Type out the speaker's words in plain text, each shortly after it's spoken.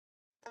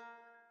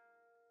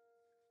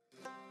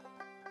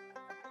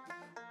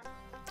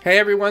Hey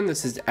everyone,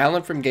 this is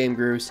Alan from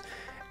GameGrooves,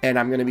 and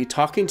I'm going to be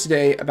talking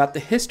today about the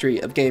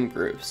history of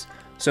GameGrooves.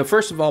 So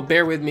first of all,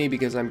 bear with me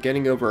because I'm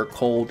getting over a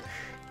cold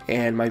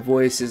and my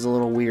voice is a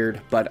little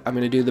weird, but I'm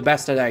going to do the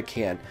best that I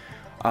can.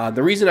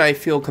 The reason I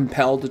feel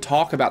compelled to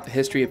talk about the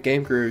history of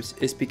GameGrooves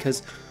is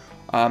because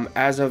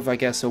as of, I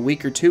guess, a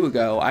week or two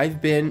ago,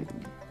 I've been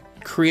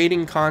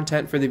creating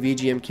content for the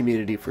VGM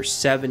community for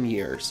 7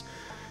 years.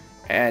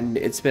 And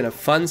it's been a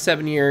fun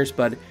 7 years,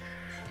 but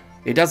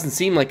it doesn't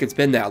seem like it's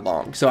been that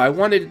long. So I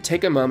wanted to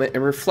take a moment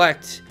and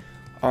reflect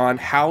on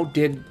how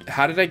did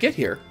I get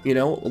here? You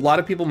know, a lot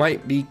of people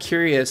might be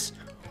curious,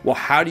 well,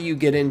 how do you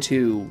get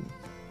into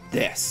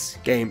this,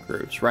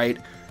 GameGrooves, right?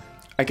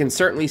 I can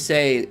certainly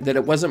say that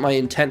it wasn't my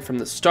intent from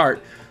the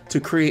start to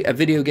create a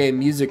video game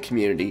music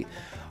community.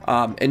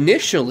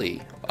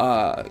 Initially,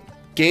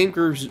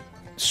 GameGrooves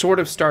sort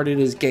of started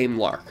as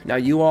GameLark. Now,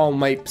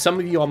 some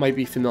of you all might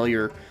be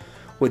familiar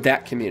with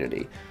that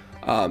community.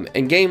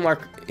 And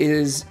GameLark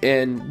is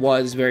and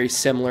was very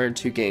similar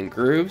to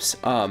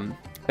GameGrooves.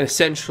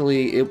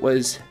 Essentially, it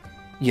was,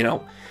 you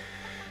know,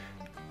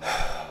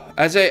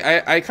 as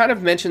I kind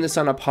of mentioned this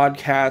on a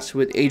podcast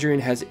with Adrian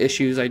Has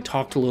Issues. I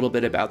talked a little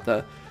bit about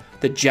the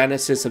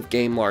genesis of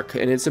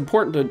GameLark, and it's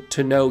important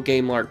to know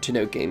GameLark to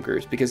know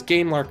GameGrooves, because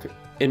GameLark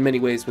in many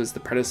ways was the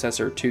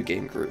predecessor to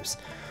GameGrooves.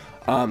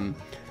 And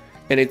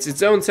it's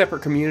its own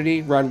separate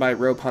community run by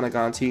Ro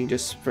Panaganti,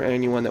 just for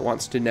anyone that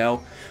wants to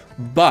know.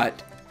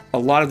 But a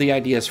lot of the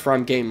ideas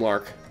from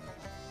GameLark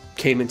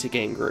came into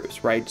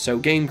GameGrooves, right? So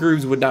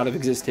GameGrooves would not have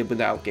existed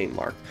without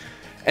GameLark.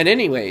 And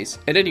anyways,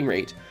 at any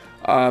rate,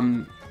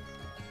 I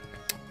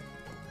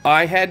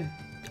had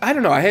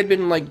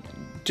been like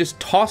just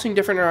tossing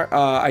different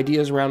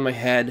ideas around my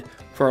head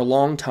for a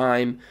long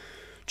time,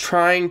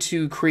 trying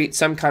to create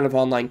some kind of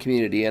online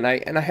community. And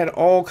I had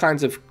all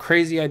kinds of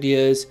crazy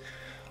ideas,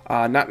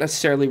 not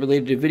necessarily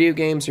related to video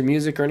games or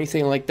music or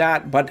anything like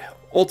that, but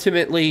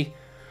ultimately,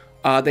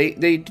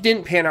 they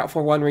didn't pan out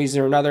for one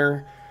reason or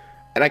another,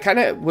 and I kind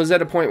of was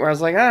at a point where I was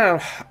like,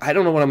 I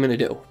don't know what I'm going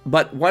to do.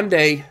 But one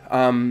day,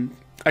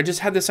 I just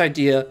had this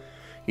idea.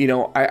 You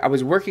know, I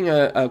was working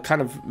a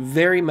kind of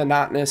very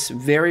monotonous,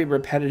 very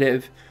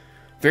repetitive,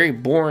 very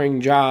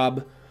boring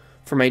job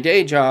for my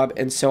day job,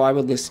 and so I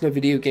would listen to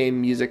video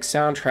game music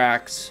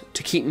soundtracks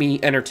to keep me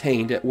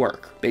entertained at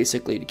work,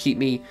 basically, to keep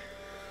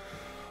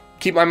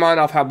my mind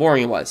off how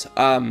boring it was.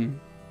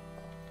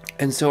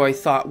 And so I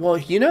thought, well,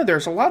 you know,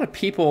 there's a lot of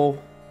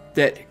people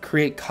that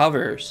create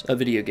covers of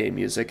video game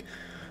music,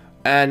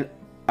 and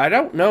I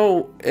don't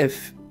know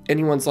if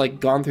anyone's like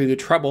gone through the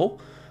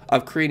trouble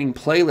of creating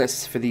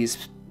playlists for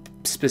these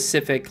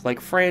specific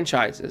like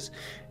franchises.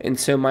 And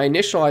so my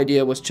initial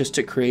idea was just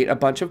to create a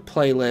bunch of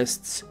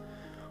playlists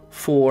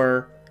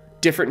for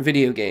different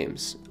video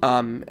games.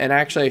 And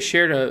actually I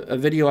shared a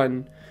video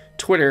on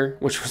Twitter,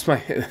 which was my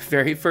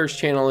very first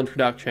channel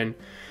introduction.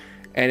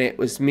 And it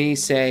was me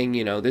saying,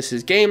 you know, this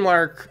is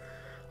GameLark.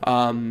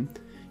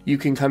 You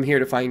can come here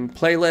to find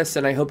playlists,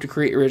 and I hope to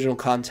create original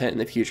content in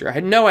the future. I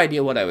had no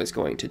idea what I was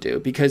going to do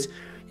because,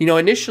 you know,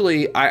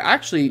 initially I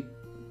actually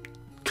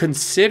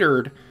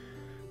considered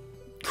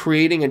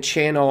creating a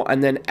channel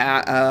and then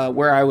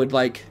where I would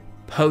like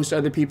post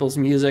other people's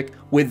music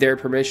with their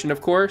permission,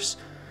 of course.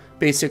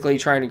 Basically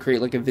trying to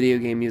create like a video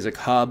game music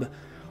hub.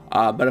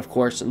 But of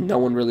course, no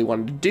one really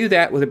wanted to do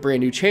that with a brand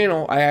new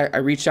channel. I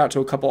reached out to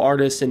a couple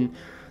artists, and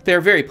they're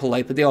very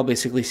polite, but they all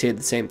basically say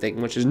the same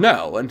thing, which is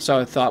no. And so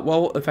I thought,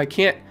 well, if I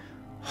can't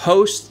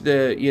host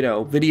the, you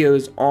know,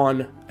 videos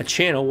on a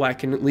channel, well, I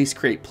can at least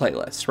create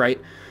playlists, right?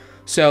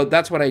 So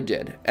that's what I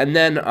did. And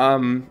then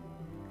I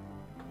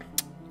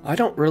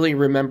don't really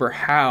remember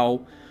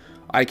how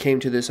I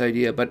came to this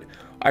idea, but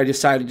I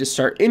decided to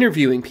start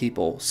interviewing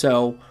people.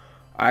 So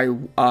I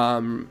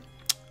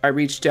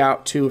reached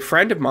out to a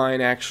friend of mine,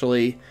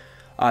 actually.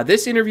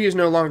 This interview is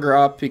no longer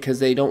up because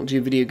they don't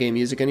do video game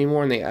music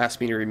anymore, and they asked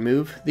me to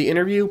remove the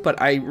interview,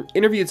 but I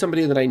interviewed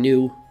somebody that I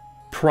knew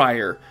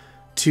prior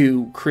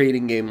to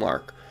creating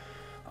GameLark.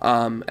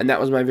 And that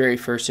was my very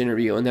first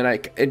interview, and then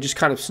it just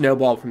kind of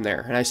snowballed from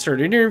there. And I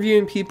started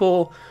interviewing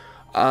people,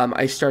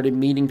 I started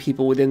meeting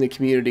people within the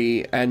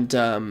community, and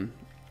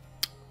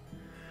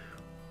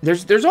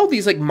there's all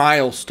these like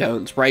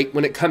milestones, right,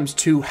 when it comes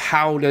to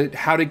how do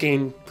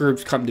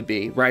GameGrooves come to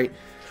be, right?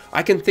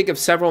 I can think of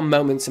several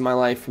moments in my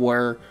life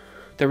where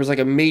there was like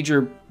a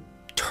major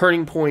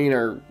turning point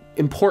or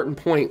important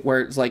point where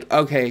it's like,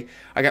 okay,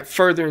 I got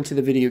further into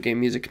the video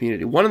game music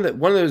community. One of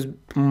those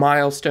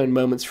milestone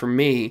moments for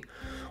me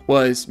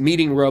was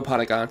meeting Ro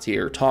Panaganti,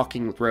 or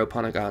talking with Ro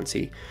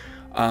Panaganti.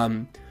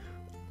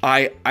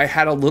 I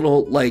had a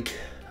little like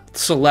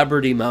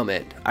celebrity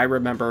moment, I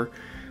remember,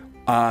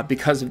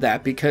 because of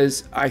that,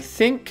 because I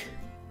think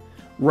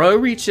Ro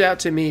reached out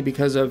to me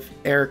because of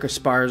Eric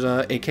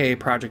Esparza, aka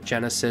Project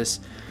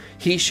Genesis.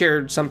 He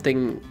shared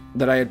something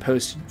that I had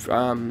posted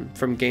from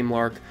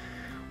GameLark.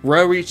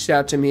 Ro reached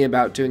out to me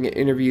about doing an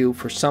interview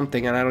for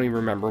something, and I don't even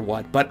remember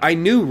what. But I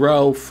knew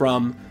Ro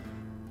from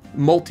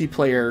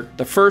multiplayer,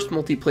 the first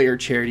multiplayer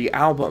charity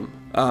album,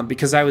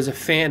 because I was a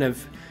fan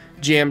of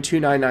Jam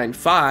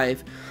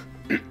 2995.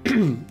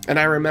 And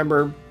I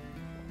remember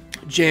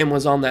Jam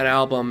was on that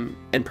album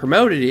and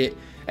promoted it,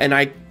 and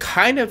I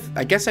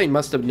guess I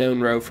must have known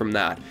Ro from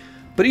that.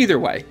 But either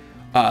way,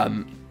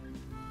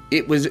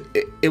 it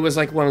was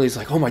like one of these,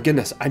 like, oh my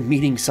goodness, I'm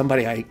meeting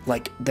somebody I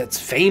like that's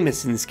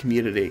famous in this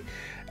community.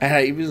 And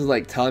I was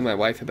like telling my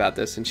wife about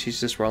this, and she's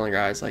just rolling her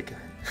eyes like, you're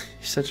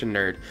such a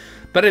nerd.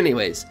 But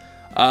anyways,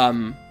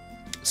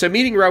 so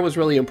meeting Ro was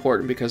really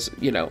important because,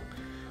 you know,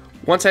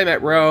 once I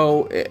met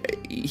Ro,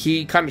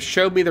 he kind of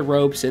showed me the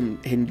ropes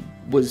and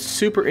was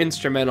super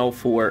instrumental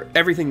for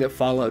everything that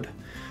followed.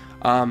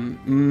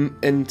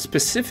 And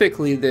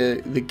specifically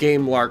the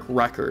GameLark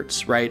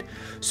records, right?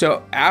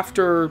 So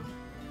after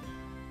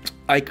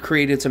I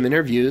created some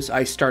interviews,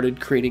 I started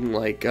creating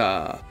like,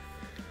 I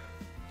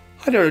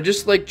don't know,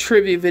 just like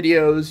trivia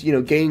videos, you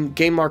know,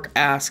 GameLark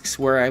Asks,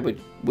 where I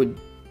would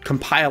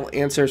compile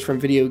answers from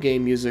video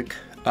game music,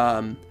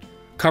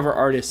 cover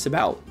artists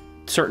about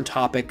certain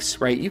topics,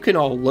 right? You can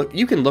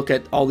look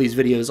at all these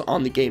videos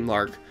on the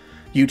GameLark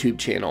YouTube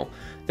channel.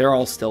 They're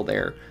all still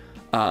there.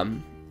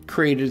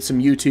 Created some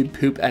YouTube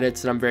poop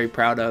edits that I'm very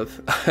proud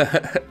of.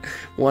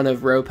 One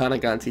of Ro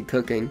Panaganti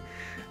cooking.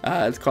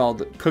 It's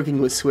called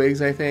Cooking with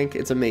Swigs, I think.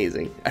 It's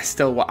amazing.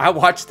 I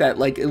watch that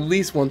like at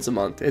least once a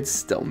month. It's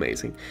still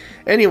amazing.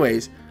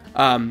 Anyways,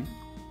 where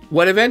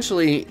it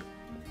eventually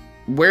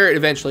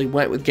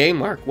went with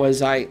GameLark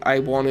was I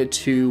wanted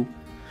to...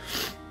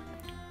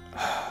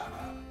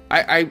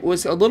 I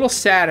was a little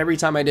sad every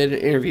time I did an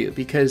interview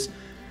because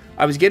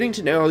I was getting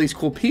to know all these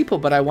cool people,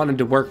 but I wanted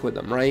to work with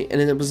them, right? And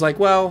then it was like,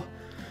 well,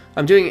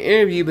 I'm doing an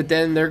interview, but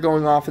then they're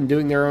going off and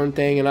doing their own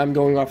thing, and I'm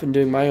going off and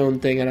doing my own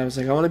thing, and I was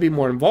like, I want to be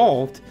more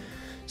involved.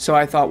 So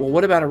I thought, well,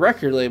 what about a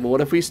record label? What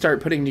if we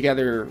start putting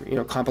together, you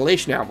know,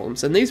 compilation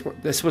albums? And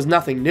this was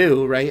nothing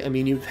new, right? I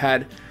mean, you've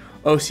had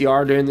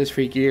OCR doing this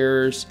for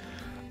years.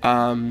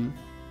 I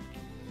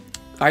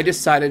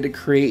decided to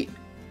create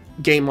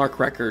GameLark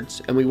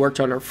Records, and we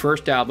worked on our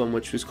first album,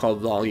 which was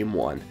called Volume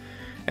 1.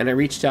 And I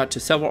reached out to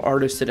several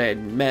artists that I had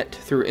met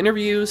through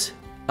interviews,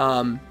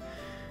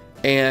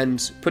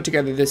 and put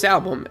together this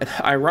album. And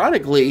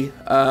ironically,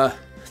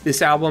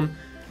 this album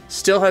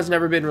still has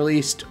never been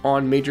released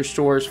on major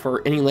stores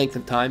for any length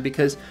of time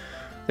because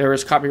there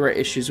was copyright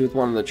issues with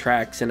one of the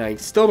tracks, and I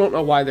still don't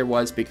know why there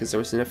was because there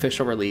was an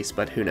official release,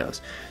 but who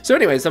knows. So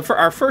anyways,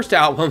 our first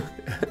album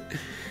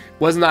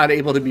was not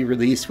able to be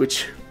released,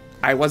 which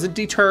I wasn't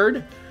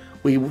deterred.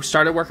 We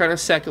started work on a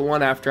second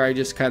one after I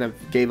just kind of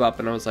gave up,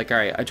 and I was like, all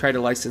right, I tried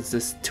to license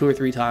this 2 or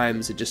 3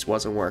 times. It just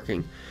wasn't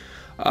working.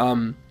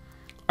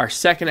 Our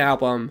second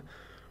album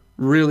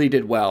really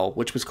did well,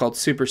 which was called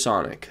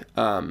Supersonic.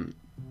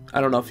 I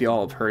don't know if you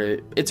all have heard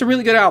it. It's a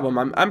really good album.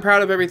 I'm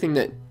proud of everything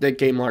that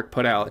GameLark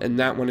put out, and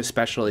that one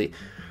especially.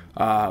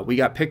 We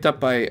got picked up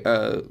by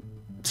a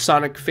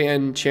Sonic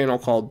fan channel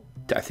called,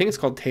 I think it's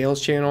called Tails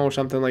Channel or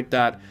something like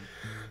that.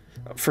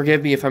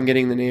 Forgive me if I'm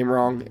getting the name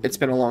wrong. It's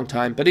been a long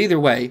time. But either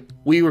way,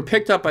 we were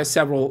picked up by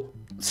several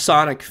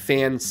Sonic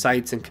fan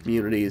sites and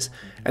communities,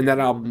 and that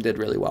album did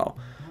really well.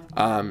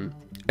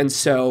 And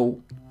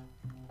so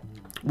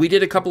we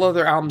did a couple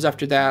other albums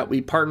after that.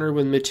 We partnered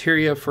with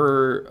Materia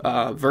for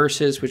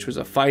Versus, which was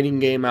a fighting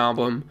game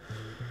album.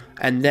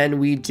 And then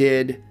we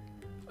did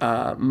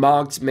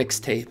Mog's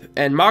Mixtape.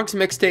 And Mog's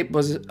Mixtape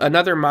was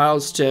another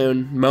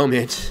milestone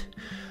moment.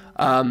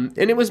 And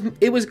it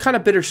was kind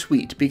of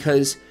bittersweet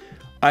because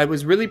I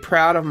was really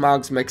proud of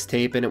Mog's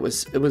Mixtape, and it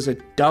was a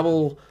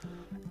double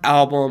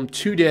album,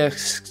 2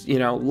 discs, you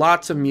know,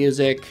 lots of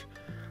music.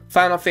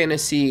 Final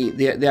Fantasy,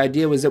 the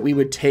idea was that we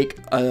would take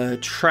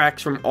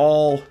tracks from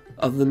all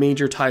of the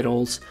major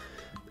titles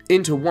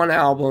into one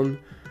album,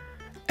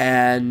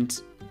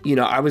 and, you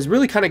know, I was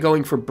really kind of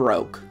going for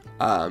broke.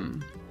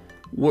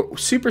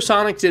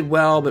 Supersonic did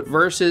well, but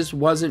Versus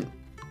wasn't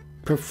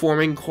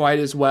performing quite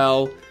as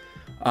well,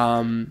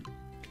 and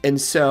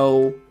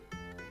so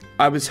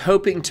I was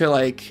hoping to,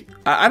 like,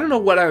 I don't know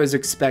what I was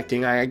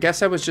expecting. I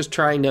guess I was just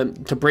trying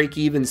to break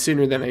even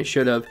sooner than I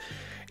should have.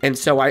 And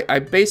so I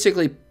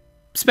basically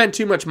spent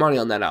too much money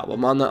on that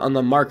album, on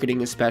the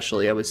marketing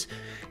especially. I was,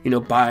 you know,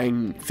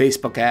 buying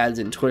Facebook ads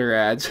and Twitter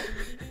ads.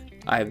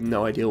 I have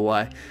no idea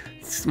why.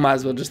 Might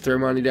as well just throw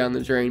money down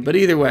the drain. But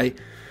either way,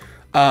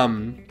 that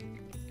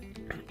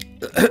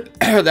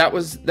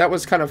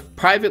was kind of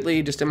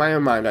privately, just in my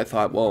own mind, I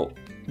thought, well,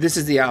 this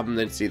is the album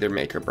that's either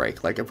make or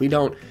break. Like, if we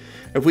don't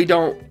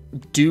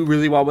do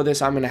really well with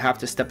this, I'm going to have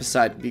to step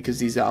aside because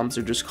these albums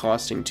are just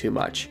costing too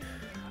much.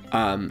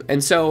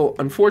 And so,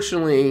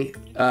 unfortunately,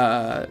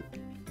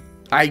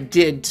 I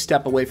did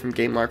step away from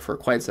GameLark for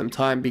quite some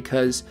time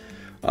because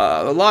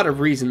a lot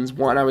of reasons.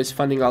 One, I was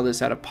funding all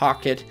this out of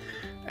pocket,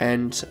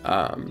 and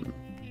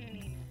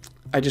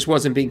I just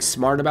wasn't being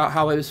smart about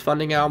how I was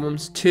funding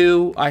albums.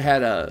 2, I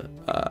had a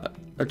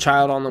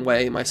child on the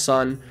way, my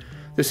son.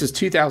 This is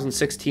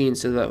 2016,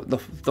 so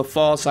the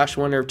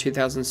fall/winter of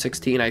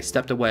 2016, I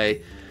stepped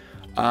away,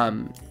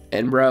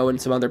 and Ro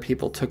and some other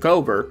people took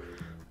over,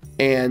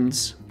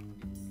 and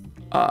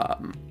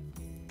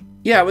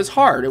yeah, it was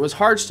hard. It was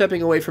hard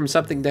stepping away from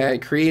something that I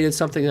created,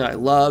 something that I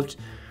loved,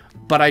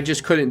 but I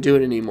just couldn't do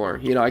it anymore.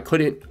 You know, I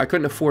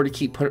couldn't afford to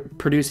keep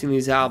producing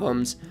these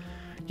albums,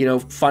 you know,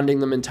 funding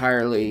them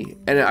entirely.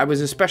 And I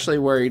was especially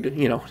worried,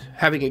 you know,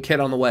 having a kid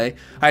on the way.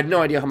 I had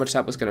no idea how much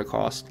that was going to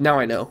cost. Now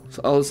I know.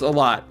 It was a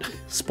lot.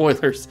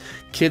 Spoilers.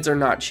 Kids are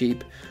not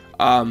cheap.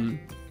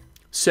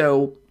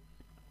 So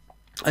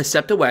I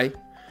stepped away,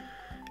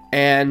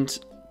 and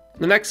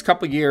the next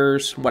couple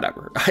years,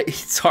 whatever.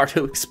 It's hard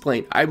to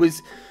explain.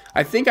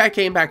 I think I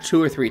came back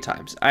 2 or 3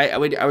 times. I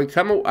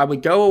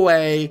would go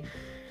away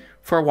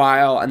for a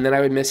while, and then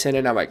I would miss it,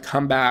 and I would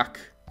come back.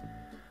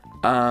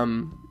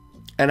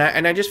 And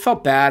I just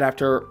felt bad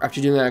after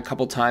doing that a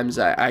couple times.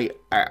 I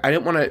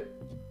didn't want to.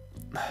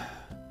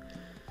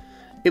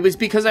 It was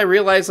because I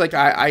realized, like,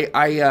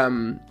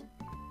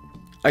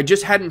 I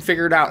just hadn't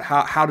figured out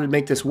how to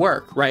make this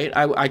work, right?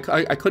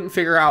 I couldn't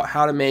figure out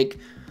how to make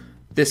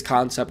this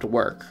concept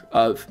work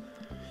of,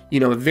 you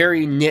know, a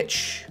very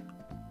niche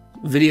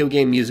video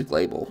game music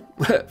label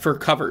for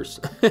covers.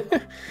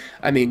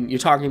 I mean, you're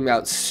talking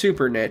about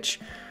super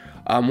niche.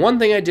 One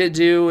thing I did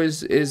do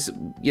is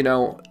you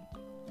know,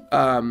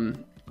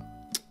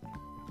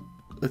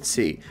 let's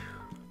see.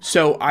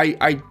 So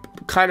I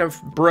kind of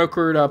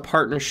brokered a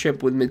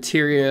partnership with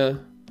Materia,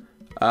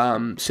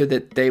 so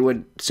that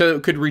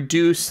it could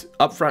reduce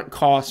upfront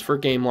costs for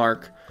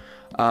GameLark.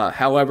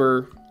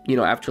 However, you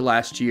know, after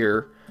last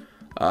year,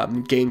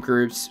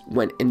 GameGrooves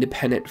went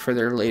independent for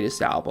their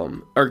latest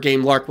album, or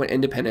GameLark went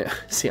independent.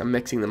 See, I'm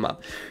mixing them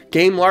up.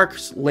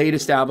 GameLark's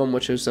latest album,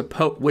 which was a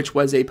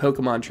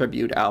Pokemon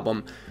tribute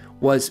album,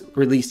 was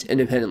released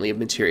independently of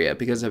Materia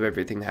because of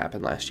everything that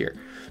happened last year.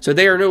 So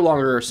they are no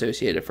longer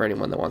associated, for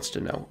anyone that wants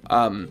to know.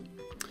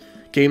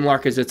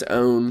 GameLark is its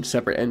own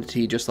separate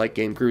entity, just like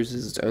GameGrooves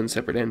is its own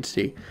separate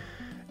entity.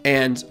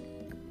 And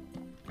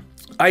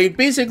I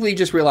basically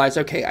just realized,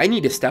 okay, I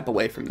need to step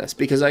away from this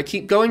because I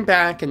keep going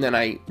back, and then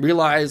I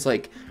realized,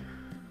 like,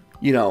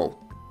 you know,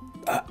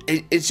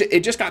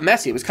 it just got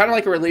messy. It was kind of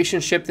like a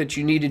relationship that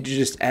you needed to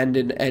just end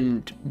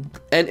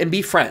and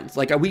be friends.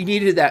 Like, we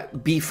needed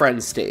that be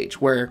friends stage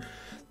where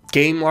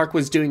GameLark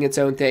was doing its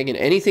own thing, and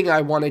anything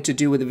I wanted to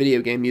do with the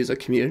video game music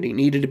community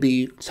needed to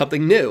be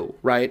something new,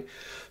 right?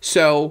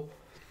 So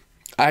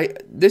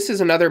this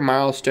is another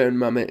milestone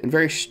moment, and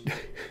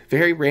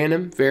very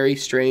random, very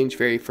strange,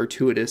 very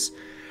fortuitous.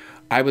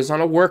 I was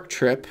on a work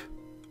trip,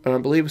 and I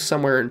believe it was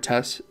somewhere in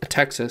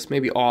Texas,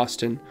 maybe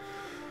Austin,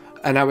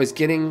 and I was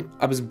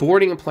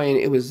boarding a plane.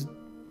 It was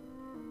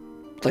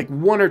like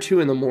 1 or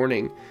 2 in the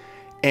morning,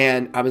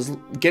 and I was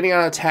getting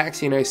out of a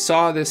taxi, and I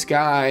saw this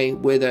guy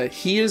with a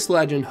He Is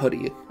Legend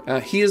hoodie.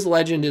 He Is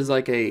Legend is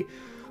like a,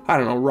 I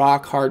don't know,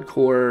 rock,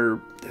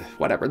 hardcore,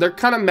 whatever. They're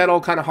kind of metal,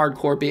 kind of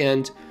hardcore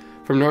band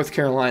from North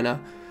Carolina.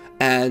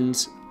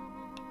 And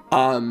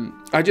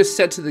I just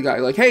said to the guy,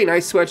 like, hey,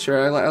 nice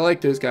sweatshirt. I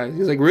like those guys.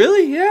 He's like,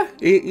 really? Yeah.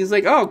 He's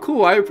like, oh,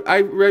 cool.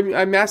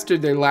 I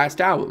mastered their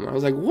last album. I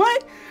was like,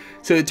 what?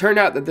 So it turned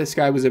out that this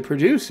guy was a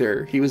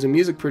producer. He was a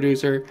music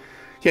producer.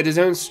 He had his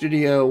own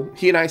studio.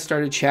 He and I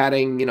started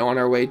chatting, you know, on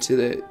our way to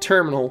the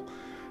terminal.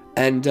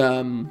 And,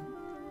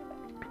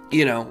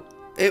 you know,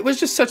 it was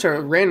just such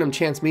a random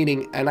chance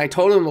meeting. And I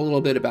told him a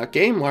little bit about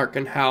GameLark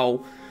and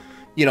how,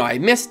 you know, I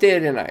missed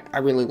it, and I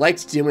really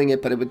liked doing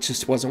it, but it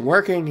just wasn't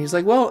working. He's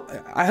like, well,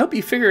 I hope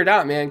you figure it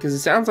out, man, because it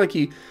sounds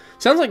like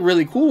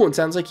really cool, and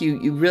sounds like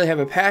you really have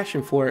a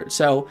passion for it.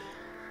 So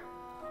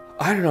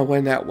I don't know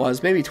when that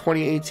was, maybe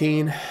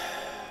 2018,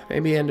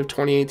 maybe end of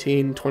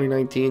 2018,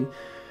 2019.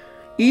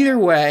 Either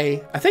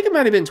way, I think it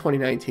might have been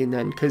 2019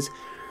 then, because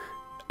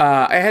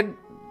I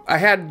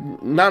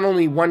had not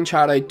only one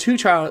child, I had 2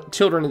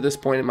 children at this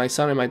point, my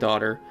son and my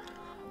daughter.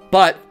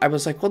 But I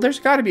was like, well,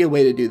 there's got to be a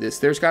way to do this.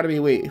 There's got to be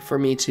a way for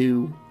me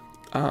to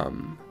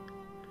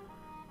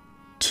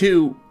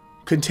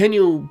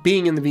continue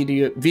being in the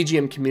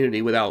VGM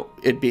community without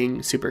it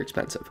being super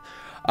expensive.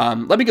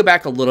 Let me go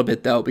back a little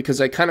bit, though,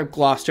 because I kind of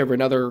glossed over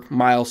another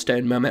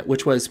milestone moment,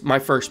 which was my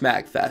first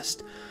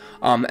MagFest.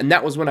 And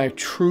that was when I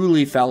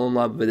truly fell in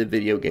love with the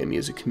video game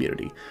music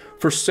community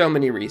for so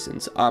many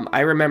reasons. I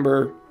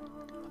remember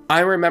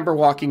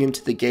walking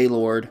into the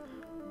Gaylord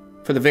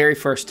for the very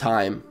first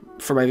time,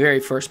 for my very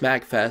first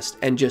MagFest,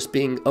 and just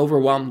being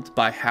overwhelmed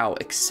by how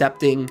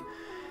accepting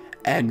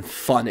and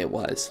fun it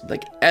was.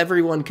 Like,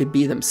 everyone could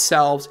be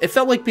themselves. It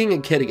felt like being a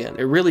kid again.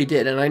 It really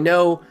did. And I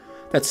know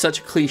that's such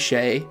a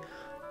cliche,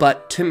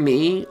 but to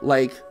me,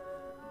 like,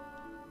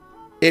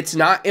 it's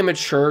not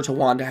immature to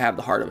want to have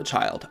the heart of a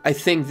child. I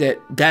think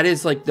that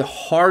is like the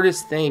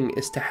hardest thing,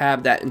 is to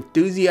have that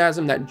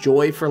enthusiasm, that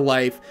joy for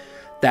life,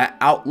 that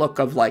outlook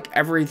of like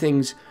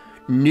everything's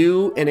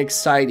new and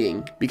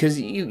exciting,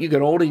 because you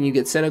get older and you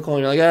get cynical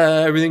and you're like,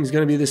 everything's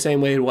going to be the same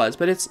way it was,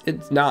 but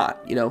it's not.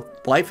 You know,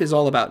 life is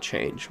all about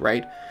change,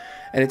 right?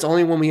 And it's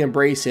only when we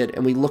embrace it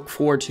and we look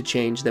forward to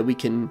change that we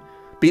can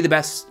be the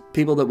best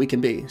people that we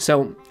can be.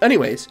 So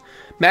anyways,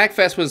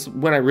 MagFest was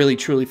when I really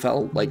truly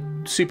fell like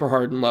super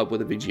hard in love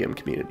with the VGM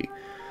community.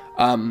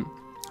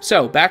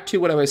 So back to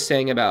what I was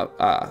saying about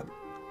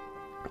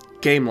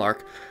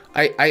GameLark.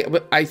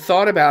 I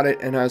thought about it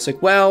and I was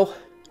like, well,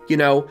 you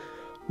know,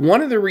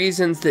 one of the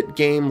reasons that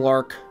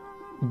GameLark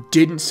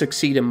didn't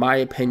succeed, in my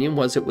opinion,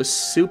 was it was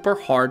super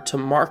hard to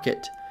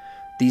market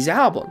these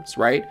albums,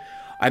 right?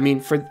 I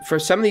mean, for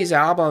some of these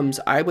albums,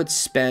 I would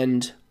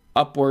spend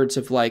upwards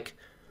of like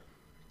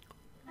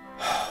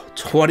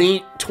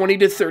 20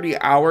 to 30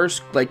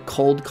 hours like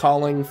cold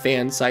calling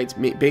fan sites,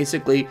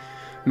 basically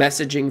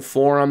messaging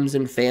forums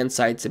and fan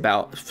sites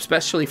about,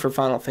 especially for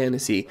Final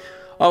Fantasy,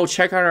 oh,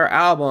 check out our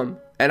album.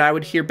 And I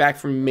would hear back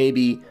from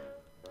maybe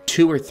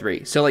 2 or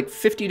 3. So like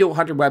 50 to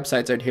 100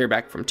 websites, I'd hear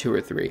back from 2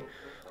 or 3.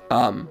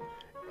 And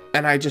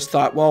I just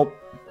thought, well,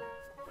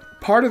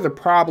 part of the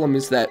problem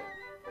is that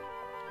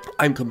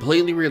I'm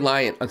completely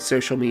reliant on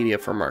social media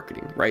for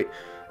marketing, right?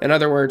 In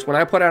other words, when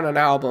I put out an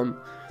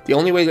album, the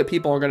only way that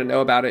people are going to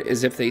know about it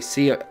is if they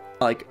see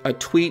a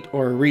tweet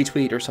or a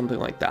retweet or something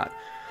like that.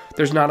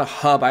 There's not a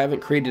hub. I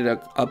haven't created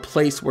a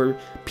place where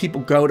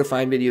people go to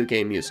find video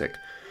game music.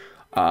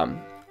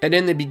 And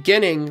in the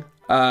beginning,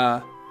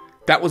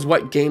 that was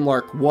what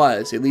GameLark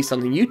was, at least on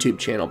the YouTube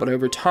channel. But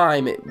over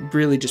time, it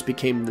really just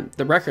became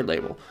the record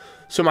label.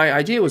 So my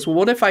idea was, well,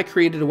 what if I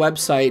created a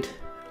website?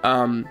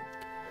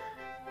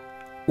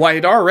 Well, I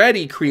had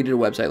already created a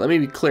website. Let me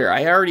be clear.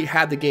 I already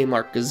had the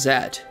GameLark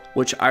Gazette,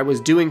 which I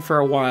was doing for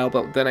a while,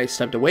 but then I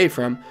stepped away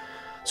from.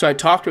 So I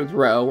talked with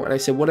Ro, and I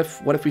said, what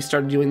if we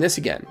started doing this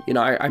again? You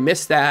know, I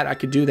missed that. I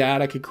could do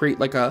that. I could create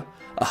like a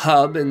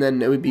hub, and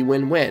then it would be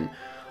win-win.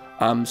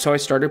 So I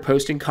started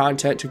posting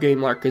content to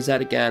GameLark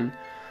Gazette again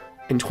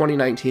in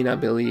 2019, I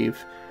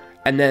believe.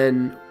 And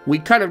then we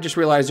kind of just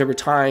realized over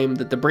time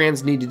that the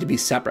brands needed to be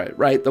separate,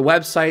 right? The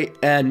website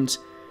and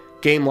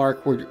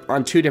GameLark were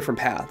on 2 different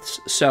paths.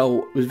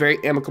 So it was a very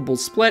amicable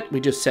split. We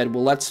just said,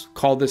 well, let's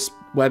call this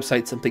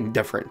website something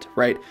different,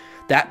 right?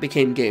 That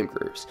became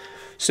GameGrooves.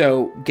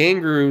 So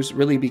GameGrooves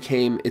really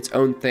became its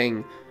own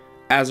thing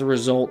as a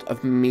result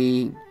of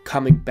me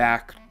coming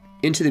back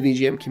into the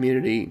VGM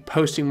community,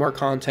 posting more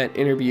content,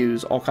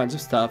 interviews, all kinds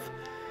of stuff,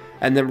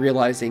 and then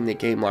realizing that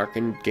GameLark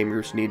and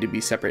GameGrooves need to be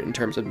separate in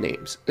terms of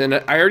names. And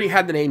I already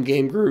had the name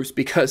GameGrooves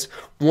because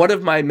one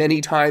of my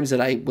many times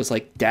that I was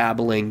like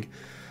dabbling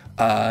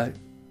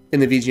in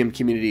the VGM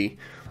community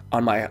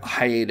on my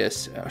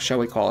hiatus, shall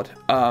we call it,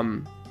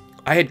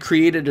 I had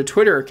created a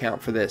Twitter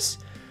account for this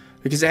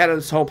because I had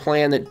this whole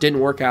plan that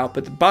didn't work out.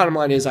 But the bottom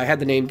line is I had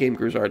the name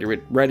GameGrooves already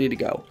ready to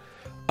go.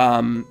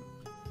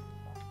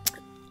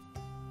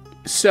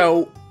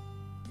 So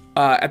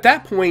at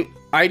that point,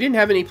 I didn't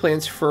have any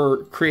plans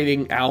for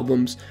creating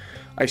albums.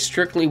 I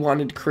strictly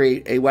wanted to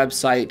create a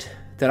website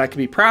that I could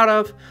be proud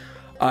of.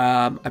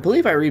 I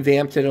believe I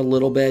revamped it a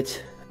little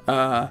bit.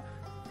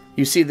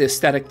 You see the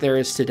aesthetic there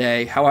is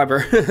today.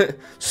 However,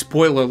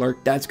 spoiler alert,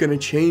 that's going to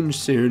change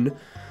soon.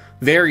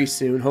 Very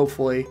soon,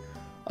 hopefully.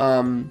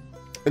 And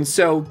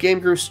so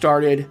GameGrooves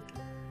started.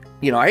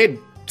 You know, I had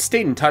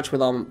stayed in touch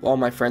with all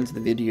my friends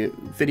in the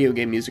video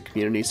game music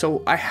community,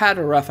 so I had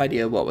a rough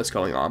idea of what was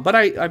going on. But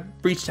I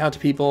reached out to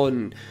people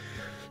and,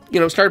 you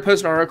know, started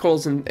posting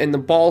articles, and the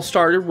ball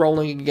started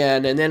rolling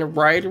again. And then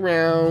right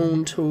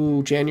around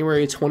to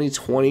January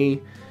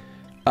 2020,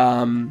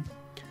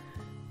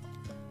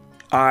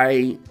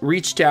 I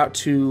reached out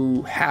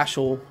to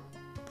Hashel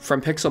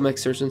from Pixel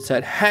Mixers and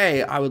said,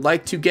 hey, I would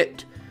like to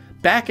get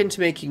back into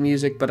making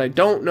music, but I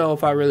don't know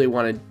if I really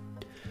want to,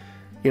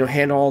 you know,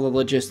 handle all the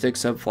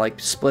logistics of like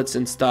splits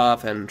and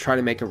stuff and try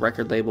to make a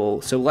record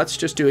label. So let's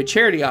just do a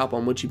charity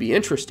album. Would you be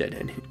interested?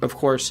 And of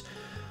course,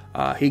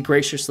 he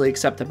graciously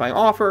accepted my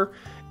offer,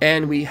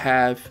 and we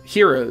have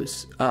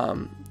Heroes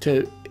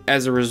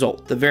as a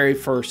result, the very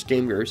first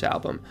GameGrooves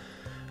album.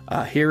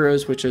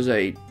 Heroes, which is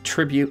a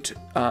tribute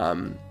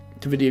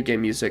to video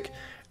game music,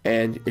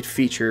 and it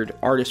featured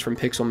artists from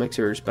Pixel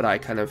Mixers, but I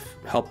kind of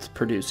helped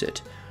produce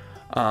it.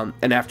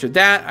 And after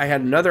that, I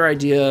had another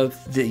idea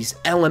of these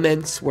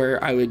elements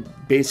where I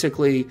would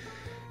basically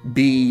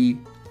be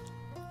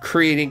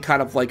creating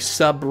kind of like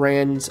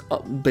sub-brands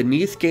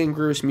beneath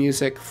GameGrooves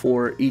music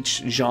for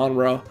each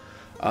genre.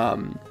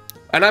 And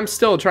I'm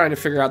still trying to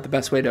figure out the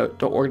best way to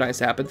organize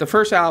that. But the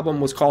first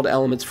album was called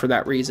Elements for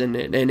that reason,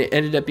 and it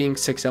ended up being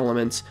 6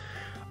 elements,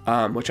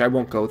 which I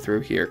won't go through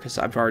here because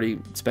I've already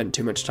spent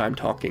too much time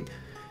talking.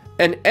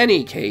 In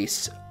any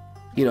case,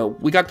 you know,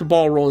 we got the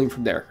ball rolling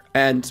from there.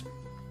 And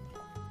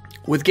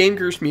with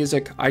GameGrooves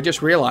music, I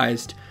just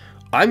realized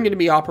I'm going to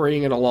be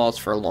operating at a loss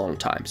for a long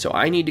time. So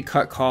I need to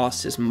cut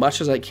costs as much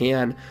as I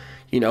can,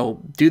 you know,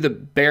 do the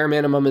bare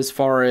minimum as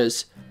far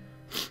as,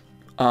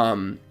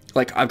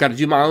 like I've got to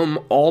do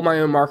all my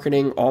own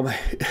marketing,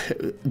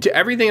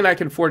 everything that I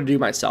can afford to do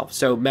myself.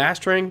 So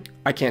mastering,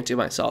 I can't do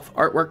myself.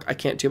 Artwork, I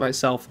can't do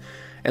myself.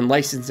 And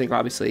licensing,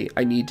 obviously,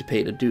 I need to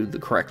pay to do the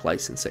correct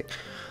licensing.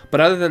 But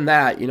other than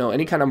that, you know,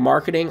 any kind of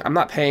marketing, I'm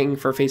not paying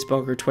for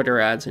Facebook or Twitter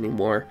ads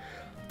anymore.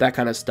 That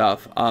kind of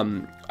stuff.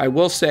 I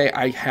will say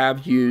I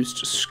have used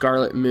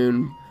Scarlet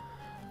Moon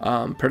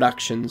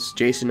Productions,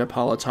 Jason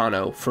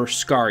Napolitano, for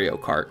Scario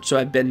Kart. So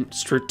I've been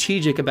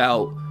strategic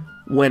about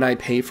when I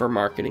pay for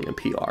marketing and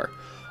PR.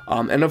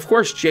 And of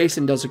course,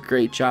 Jason does a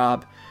great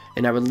job.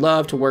 and I would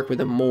love to work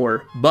with him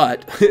more,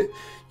 but,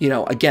 you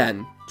know,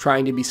 again,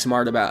 trying to be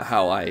smart about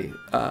how I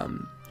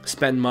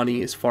spend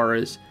money as far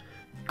as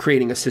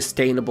creating a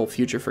sustainable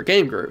future for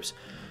GameGrooves.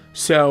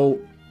 So,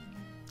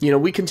 you know,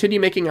 we continue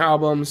making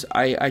albums.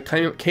 I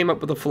kind of came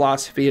up with a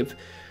philosophy of,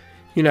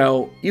 you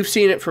know, you've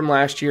seen it from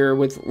last year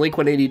with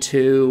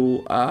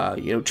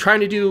Blink-182, you know,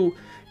 trying to do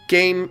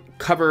game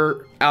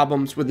cover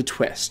albums with a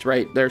twist,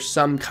 right? There's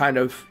some kind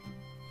of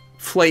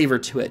flavor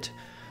to it,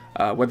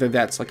 whether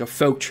that's like a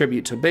folk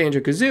tribute to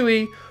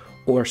Banjo-Kazooie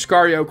or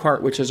Scario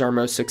Kart, which is our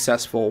most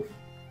successful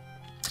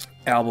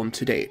album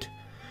to date.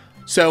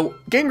 So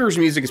GameGrooves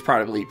music is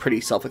probably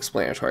pretty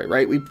self-explanatory,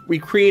 right? We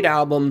create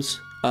albums.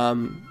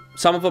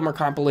 Some of them are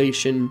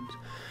compilation,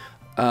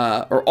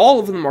 or all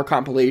of them are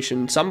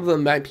compilation. Some of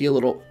them might be a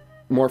little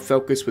more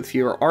focused with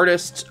fewer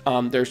artists.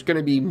 There's going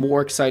to be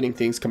more exciting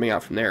things coming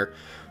out from there,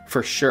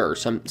 for sure.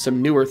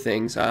 Some newer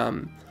things.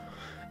 And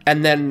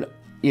then,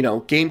 you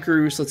know,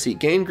 GameGrooves. Let's see,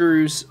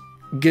 GameGrooves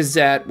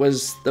Gazette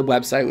was the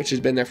website, which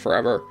has been there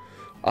forever.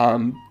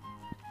 And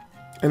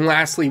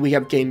lastly, we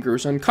have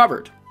GameGrooves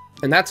Uncovered,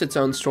 and that's its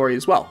own story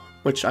as well.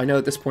 Which I know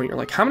at this point you're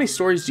like, how many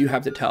stories do you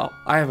have to tell?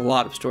 I have a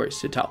lot of stories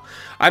to tell.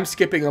 I'm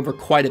skipping over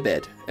quite a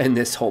bit in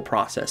this whole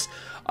process.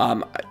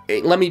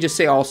 Let me just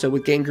say also,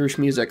 with GameGrooves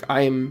music,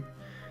 I am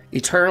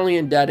eternally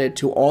indebted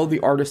to all the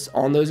artists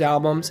on those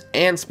albums,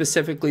 and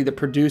specifically the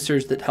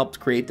producers that helped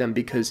create them,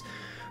 because,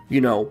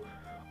 you know,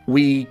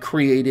 we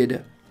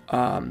created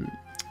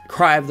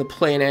Cry of the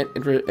Planet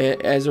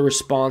as a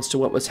response to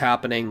what was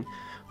happening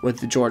with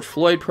the George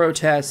Floyd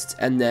protests,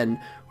 and then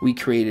we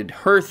created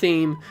Her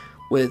Theme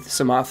with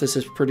Samothis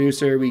as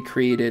producer. We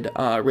created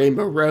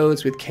Rainbow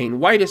Roads with Kane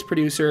White as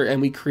producer,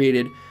 and we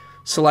created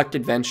Select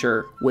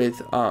Adventure with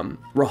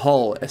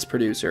Rahul as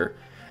producer.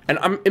 And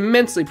I'm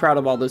immensely proud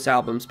of all those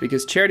albums,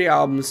 because charity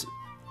albums,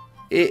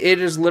 it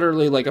is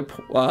literally like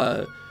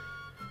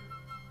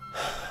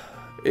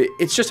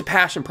it's just a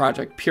passion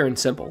project, pure and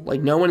simple.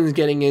 Like, no one is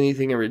getting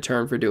anything in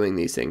return for doing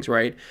these things,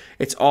 right?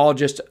 It's all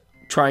just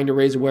trying to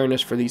raise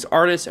awareness for these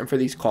artists and for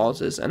these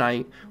causes, and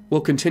I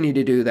will continue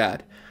to do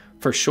that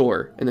for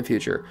sure in the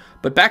future.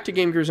 But back to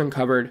GameGrooves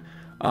Uncovered.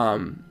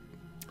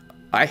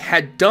 I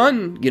had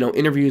done, you know,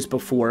 interviews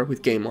before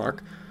with GameLark,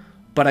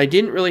 but I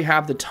didn't really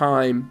have the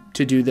time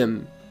to do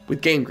them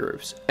with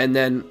GameGrooves. And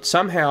then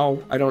somehow,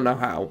 I don't know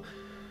how,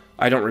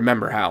 I don't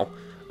remember how,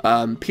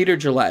 Peter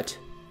Gillette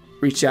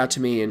reached out to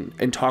me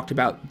and talked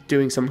about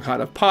doing some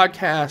kind of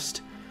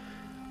podcast.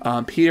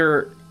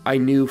 Peter, I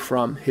knew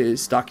from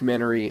his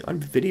documentary on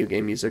video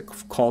game music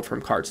called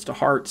From Cards to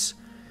Hearts.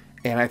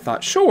 And I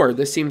thought, sure,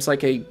 this seems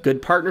like a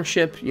good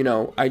partnership. You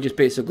know, I just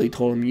basically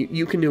told him,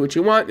 you can do what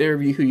you want,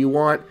 interview who you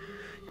want,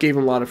 gave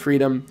him a lot of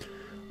freedom,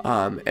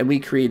 and we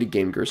created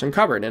GameGrooves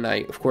Uncovered. And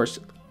I, of course,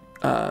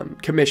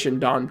 commissioned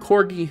Don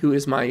Corgi, who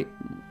is my,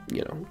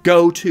 you know,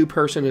 go-to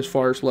person as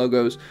far as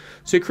logos,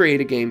 to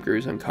create a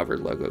GameGrooves Uncovered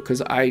logo,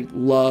 because I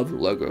love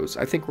logos.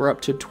 I think we're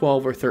up to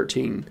 12 or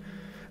 13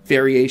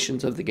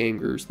 variations of the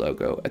GameGrooves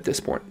logo at this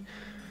point.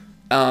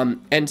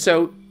 And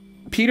so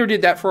Peter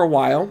did that for a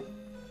while.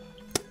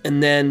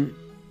 And then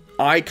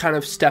I kind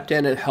of stepped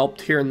in and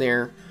helped here and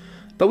there,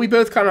 but we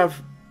both kind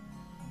of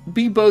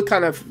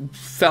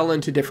fell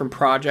into different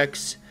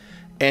projects,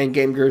 and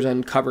GameGrooves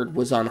Uncovered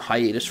was on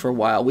hiatus for a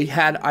while. We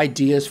had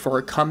ideas for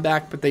a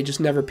comeback, but they just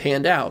never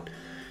panned out.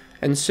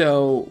 And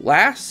so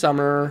last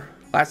July,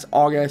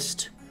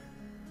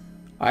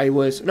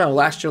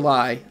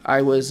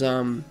 I was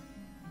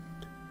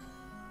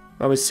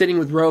sitting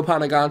with Ro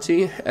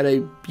Panaganti at a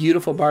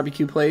beautiful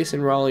barbecue place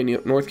in Raleigh,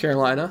 North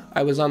Carolina.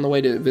 I was on the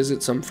way to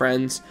visit some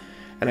friends,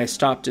 and I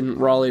stopped in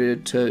Raleigh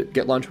to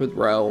get lunch with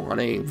Ro on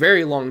a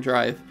very long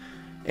drive.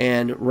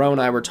 And Ro and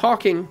I were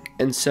talking,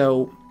 and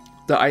so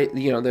the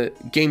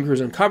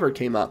GameGrooves Uncovered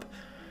came up,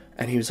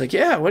 and he was like,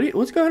 "Yeah,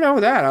 what's going on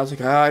with that?" I was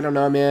like, "Oh, I don't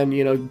know, man.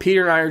 You know,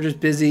 Peter and I are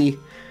just busy,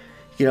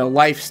 you know,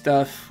 life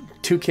stuff,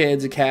 2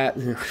 kids, a cat,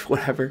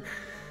 whatever."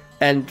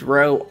 And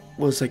Ro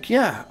was like,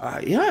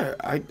 I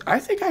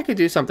think I could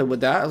do something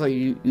with that. I was like,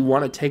 you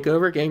want to take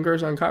over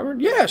GameGrooves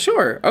Uncovered? Yeah,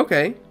 sure,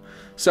 okay.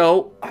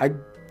 So I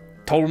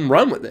told him,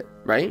 run with it,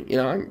 right? You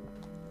know,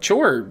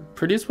 sure,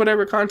 produce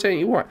whatever content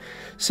you want.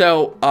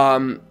 So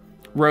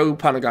Ro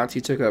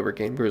Panaganti took over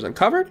GameGrooves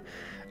Uncovered,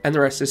 and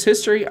the rest is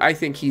history. I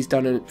think he's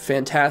done a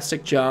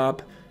fantastic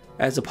job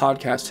as a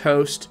podcast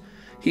host.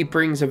 He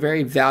brings a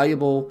very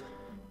valuable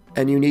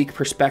and unique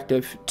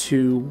perspective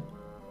to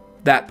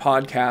that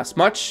podcast,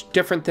 much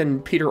different than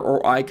Peter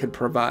or I could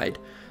provide,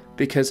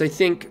 because I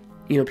think,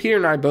 you know, Peter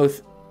and I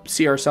both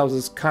see ourselves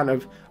as kind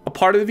of a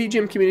part of the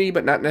VGM community,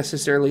 but not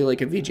necessarily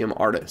like a VGM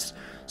artist.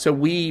 So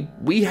we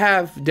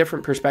have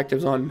different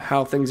perspectives on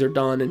how things are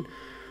done and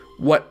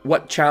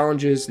what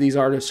challenges these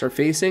artists are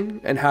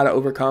facing and how to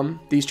overcome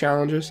these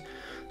challenges.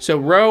 So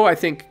Ro, I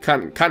think,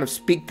 kind of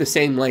speak the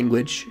same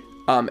language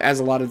as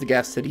a lot of the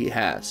guests that he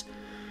has.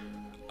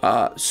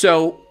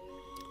 So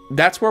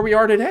that's where we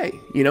are today.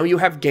 You know, you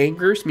have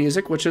GameGrooves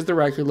Music, which is the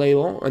record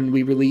label, and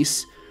we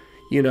release,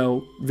 you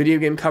know, video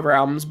game cover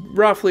albums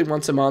roughly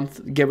once a month,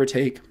 give or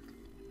take.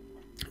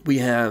 We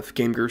have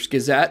GameGrooves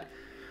Gazette,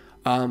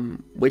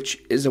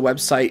 which is a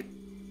website.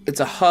 It's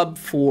a hub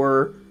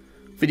for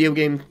video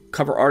game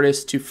cover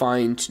artists to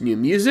find new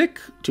music,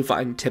 to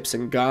find tips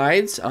and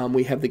guides.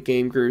 We have the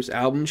GameGrooves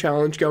album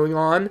challenge going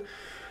on,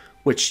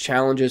 which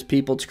challenges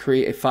people to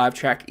create a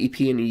 5-track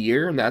EP in a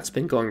year, and that's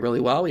been going really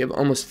well. We have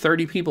almost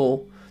 30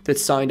 people that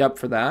signed up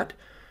for that.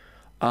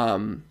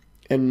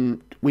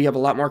 And we have a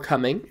lot more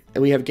coming.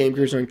 And we have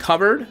GameGrooves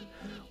Uncovered,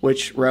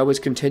 which Ro is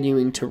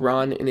continuing to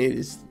run, and it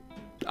is,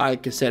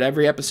 like I said,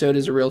 every episode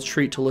is a real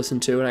treat to listen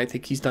to, and I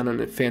think he's done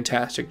a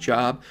fantastic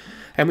job.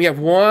 And we have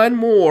one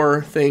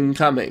more thing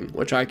coming,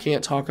 which I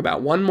can't talk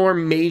about. One more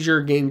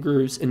major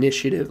GameGrooves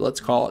initiative, let's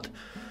call it,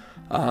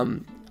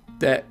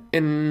 that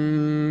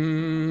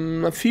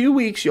in a few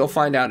weeks you'll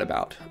find out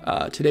about.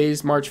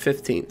 Today's March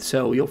 15th,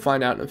 so you'll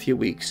find out in a few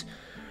weeks.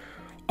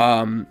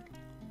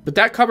 But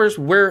that covers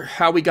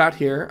how we got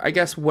here. I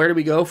guess, where do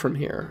we go from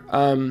here?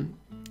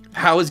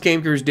 How is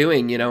GameGrooves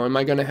doing? You know, am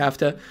I going to have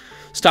to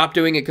stop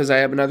doing it because I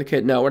have another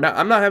kid? No, we're not.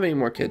 I'm not having any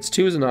more kids.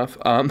 2 is enough.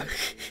 I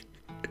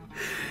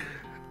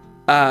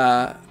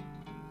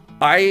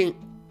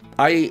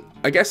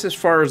guess as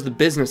far as the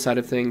business side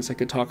of things, I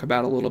could talk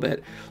about a little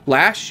bit.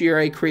 Last year,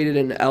 I created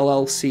an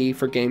LLC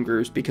for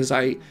GameGrooves because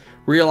I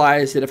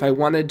realized that if I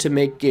wanted to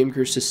make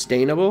GameGrooves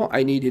sustainable,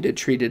 I needed to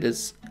treat it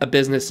as a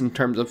business in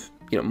terms of,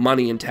 you know,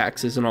 money and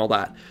taxes and all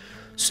that.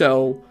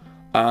 So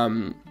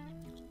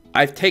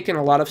I've taken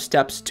a lot of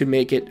steps to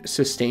make it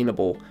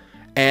sustainable.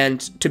 And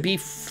to be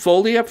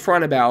fully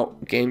upfront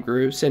about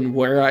GameGrooves and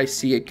where I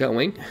see it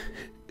going,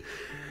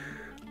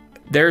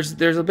 there's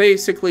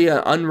basically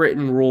an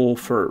unwritten rule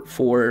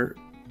for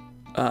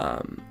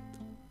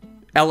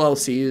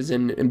LLCs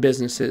and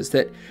businesses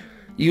that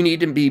you need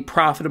to be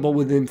profitable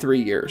within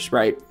 3 years,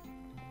 right?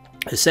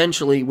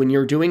 Essentially, when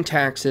you're doing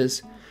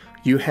taxes,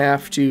 you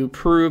have to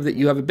prove that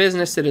you have a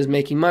business that is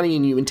making money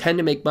and you intend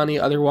to make money.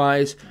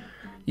 Otherwise,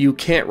 you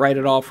can't write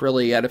it off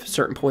really. At a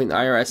certain point, the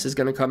IRS is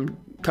going to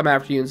come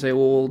after you and say,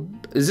 well,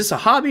 is this a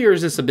hobby or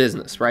is this a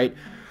business, right?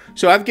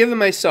 So I've given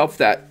myself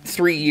that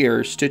 3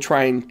 years to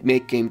try and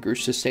make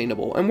GameGrooves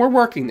sustainable, and we're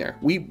working there.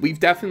 We've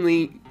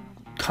definitely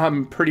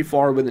come pretty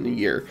far within a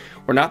year.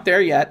 We're not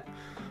there yet,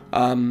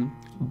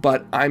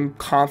 but I'm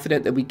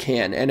confident that we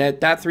can. And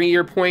at that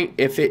 3-year point,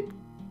 if it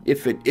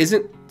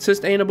isn't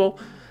sustainable,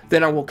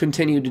 then I will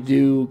continue to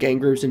do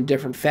GameGrooves in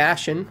different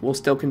fashion. We'll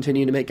still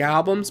continue to make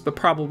albums, but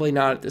probably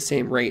not at the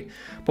same rate.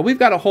 But we've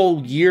got a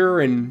whole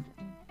year and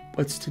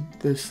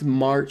this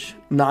March,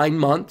 9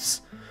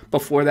 months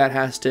before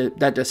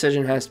that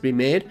decision has to be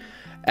made.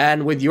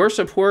 And with your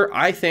support,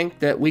 I think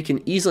that we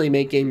can easily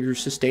make GameGrooves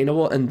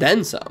sustainable and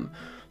then some.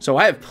 So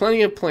I have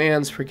plenty of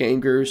plans for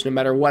GameGrooves, no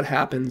matter what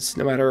happens,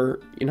 no matter,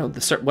 you know,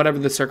 whatever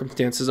the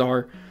circumstances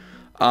are.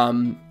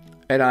 And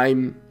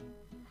I'm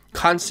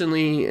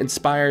constantly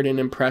inspired and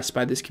impressed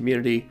by this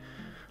community.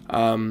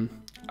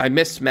 I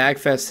missed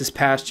MagFest this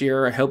past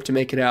year. I hope to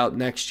make it out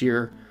next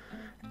year.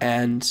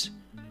 And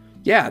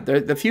yeah,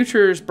 the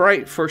future is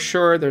bright for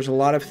sure. There's a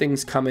lot of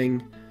things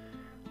coming.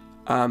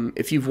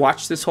 If you've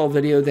watched this whole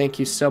video, thank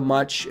you so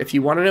much. If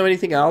you want to know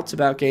anything else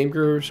about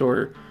GameGrooves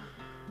or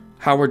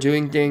how we're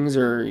doing things,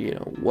 or, you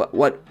know,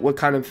 what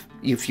kind of,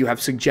 if you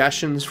have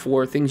suggestions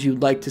for things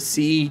you'd like to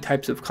see,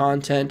 types of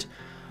content,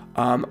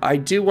 I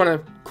do want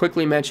to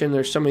quickly mention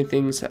there's so many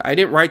things. I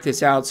didn't write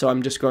this out, so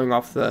I'm just going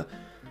off the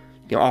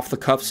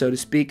cuff, so to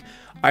speak.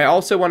 I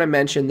also want to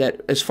mention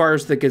that as far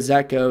as the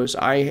Gazette goes,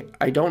 I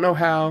don't know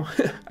how.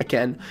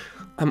 Again,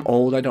 I'm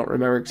old, I don't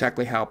remember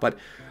exactly how, but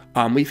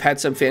we've had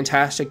some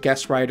fantastic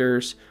guest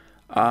writers.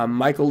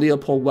 Michael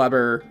Leopold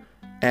Weber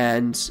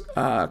and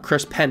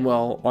Chris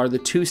Penwell are the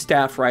 2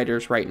 staff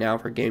writers right now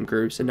for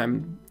GameGrooves,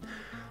 and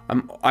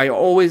I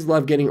always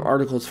love getting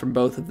articles from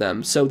both of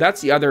them. So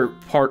that's the other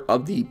part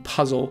of the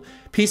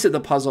piece of the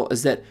puzzle,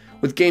 is that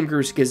with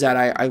GameGrooves Gazette,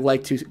 I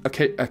like to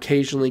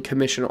occasionally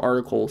commission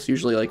articles,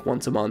 usually like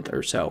once a month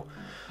or so.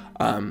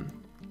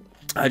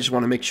 I just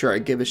want to make sure I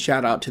give a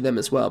shout out to them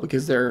as well,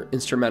 because they're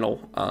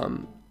instrumental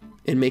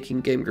in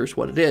making GameGrooves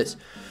what it is.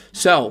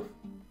 So,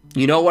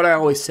 you know what I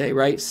always say,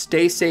 right?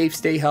 Stay safe,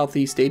 stay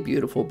healthy, stay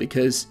beautiful,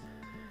 because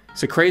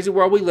it's a crazy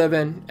world we live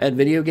in, and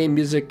video game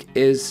music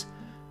is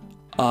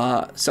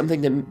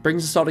something that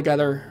brings us all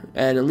together,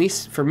 and at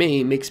least for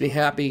me, makes me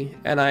happy,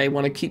 and I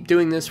want to keep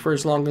doing this for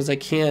as long as I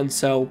can.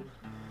 So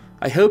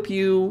I hope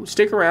you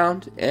stick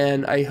around,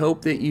 and I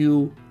hope that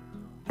you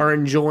are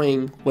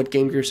enjoying what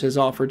GameGrooves has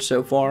offered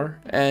so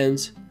far.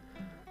 And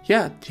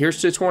yeah,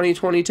 here's to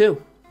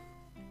 2022.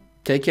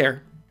 Take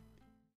care.